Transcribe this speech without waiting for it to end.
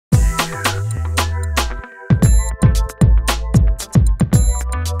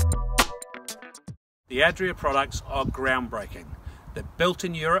The Adria products are groundbreaking. They're built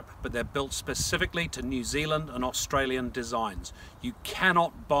in Europe, but they're built specifically to New Zealand and Australian designs. You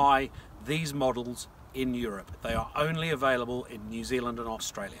cannot buy these models in Europe. They are only available in New Zealand and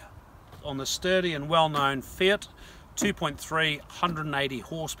Australia. On the sturdy and well-known Fiat 2.3 180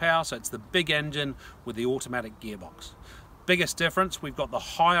 horsepower, so it's the big engine with the automatic gearbox. Biggest difference, we've got the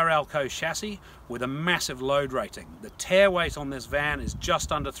higher Alco chassis with a massive load rating. The tear weight on this van is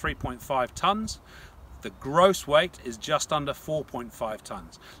just under 3.5 tons. The gross weight is just under 4.5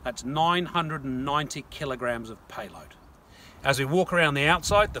 tons. That's 990 kilograms of payload. As we walk around the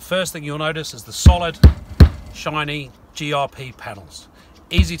outside, the first thing you'll notice is the solid, shiny GRP panels.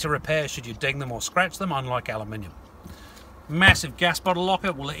 Easy to repair should you ding them or scratch them, unlike aluminium. Massive gas bottle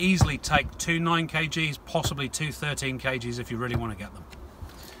locker will easily take 2 9kgs, possibly 2 13kgs if you really want to get them.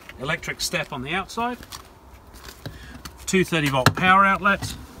 Electric step on the outside, 2 30-volt power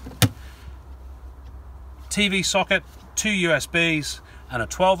outlets, TV socket, 2 USBs and a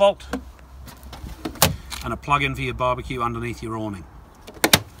 12-volt, and a plug-in for your barbecue underneath your awning.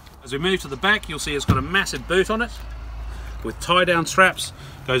 As we move to the back, you'll see it's got a massive boot on it with tie-down straps,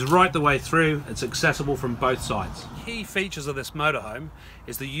 goes right the way through. It's accessible from both sides. Key features of this motorhome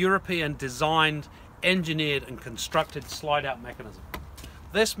is the European designed, engineered and constructed slide-out mechanism.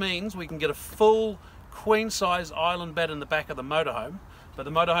 This means we can get a full queen-size island bed in the back of the motorhome, but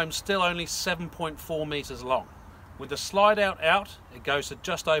the motorhome's still only 7.4 meters long. With the slide out, it goes to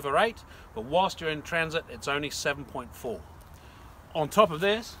just over 8, but whilst you're in transit, it's only 7.4. On top of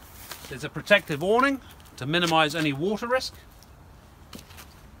this, there's a protective awning to minimize any water risk.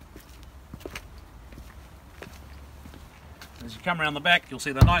 As you come around the back, you'll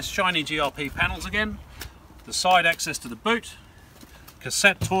see the nice shiny GRP panels again, the side access to the boot,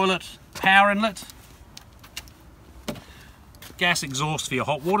 cassette toilet, power inlet, gas exhaust for your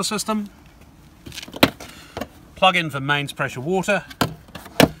hot water system, plug-in for mains pressure water,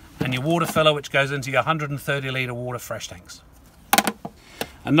 and your water filler which goes into your 130 litre water fresh tanks.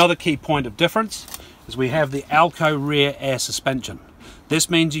 Another key point of difference is we have the Alco rear air suspension. This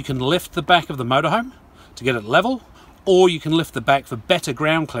means you can lift the back of the motorhome to get it level, or you can lift the back for better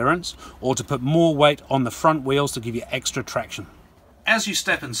ground clearance, or to put more weight on the front wheels to give you extra traction. As you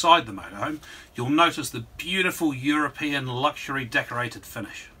step inside the motorhome, you'll notice the beautiful European luxury decorated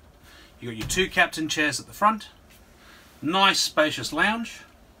finish. You've got your 2 captain chairs at the front, nice spacious lounge,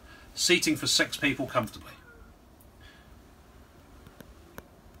 seating for 6 people comfortably.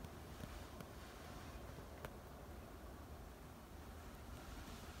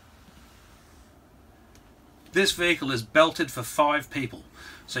 This vehicle is belted for 5 people,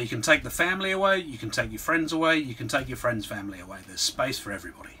 so you can take the family away, you can take your friends away, you can take your friends' family away. There's space for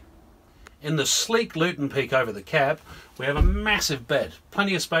everybody. In the sleek Luton peak over the cab, we have a massive bed,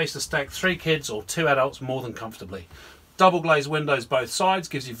 plenty of space to stack 3 kids or 2 adults more than comfortably. Double glazed windows both sides,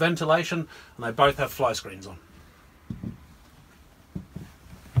 gives you ventilation, and they both have fly screens on.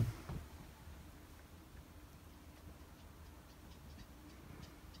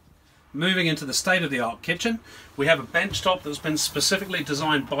 Moving into the state-of-the-art kitchen, we have a bench top that's been specifically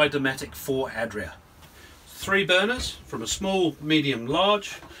designed by Dometic for Adria. 3 burners from a small, medium,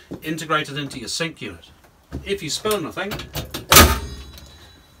 large, integrated into your sink unit. If you spill anything,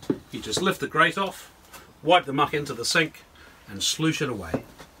 you just lift the grate off, wipe the muck into the sink and sloosh it away.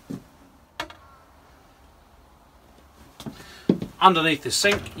 Underneath the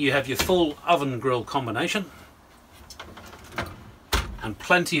sink you have your full oven grill combination and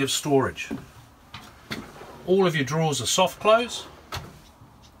plenty of storage. All of your drawers are soft close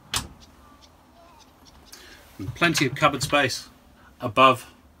and plenty of cupboard space above.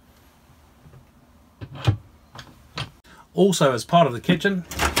 Also, as part of the kitchen,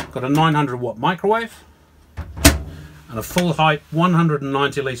 got a 900 watt microwave and a full height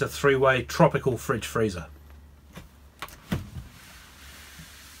 190 litre 3-way tropical fridge freezer.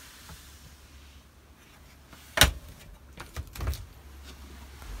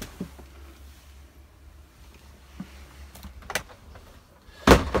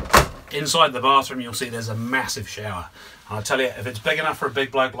 Inside the bathroom you'll see there's a massive shower, and I tell you, if it's big enough for a big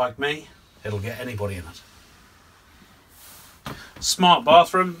bloke like me, it'll get anybody in it. Smart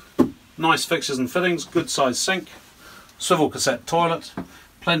bathroom, nice fixtures and fittings, good sized sink, swivel cassette toilet,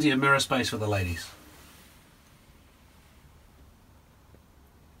 plenty of mirror space for the ladies.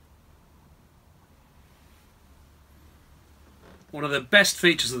 One of the best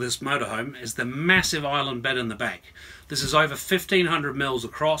features of this motorhome is the massive island bed in the back. This is over 1500 mils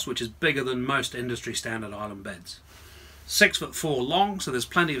across, which is bigger than most industry standard island beds. 6'4" long, so there's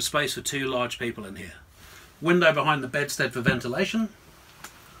plenty of space for 2 large people in here. Window behind the bedstead for ventilation.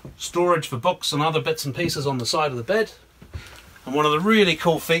 Storage for books and other bits and pieces on the side of the bed. And one of the really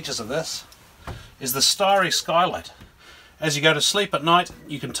cool features of this is the starry skylight. As you go to sleep at night,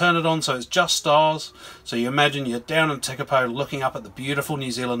 you can turn it on so it's just stars, so you imagine you're down in Tekapo looking up at the beautiful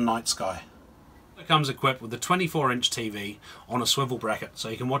New Zealand night sky. It comes equipped with a 24-inch TV on a swivel bracket, so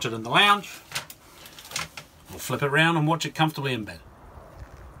you can watch it in the lounge, or flip it around and watch it comfortably in bed.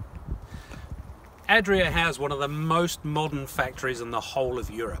 Adria has one of the most modern factories in the whole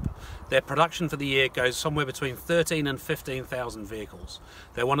of Europe. Their production for the year goes somewhere between 13 and 15,000 vehicles.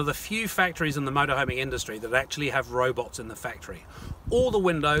 They're one of the few factories in the motorhoming industry that actually have robots in the factory. All the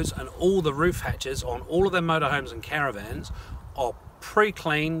windows and all the roof hatches on all of their motorhomes and caravans are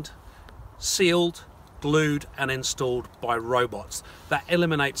pre-cleaned, sealed, glued and installed by robots. That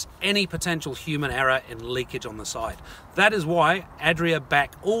eliminates any potential human error in leakage on the side. That is why Adria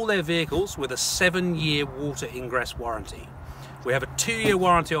back all their vehicles with a 7-year water ingress warranty. We have a 2-year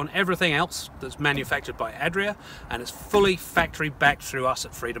warranty on everything else that's manufactured by Adria, and it's fully factory backed through us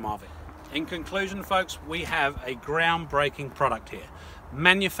at Freedom RV. In conclusion, folks, we have a groundbreaking product here,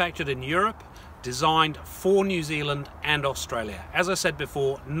 manufactured in Europe, designed for New Zealand and Australia. As I said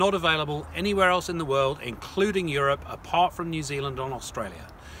before, not available anywhere else in the world, including Europe, apart from New Zealand and Australia.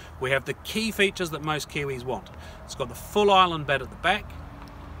 We have the key features that most Kiwis want. It's got the full island bed at the back,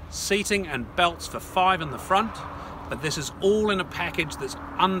 seating and belts for 5 in the front, but this is all in a package that's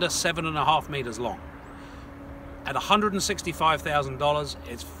under 7.5 meters long. At $165,000,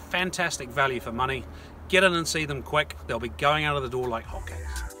 it's fantastic value for money. Get in and see them quick. They'll be going out of the door like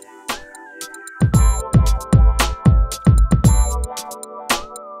hotcakes.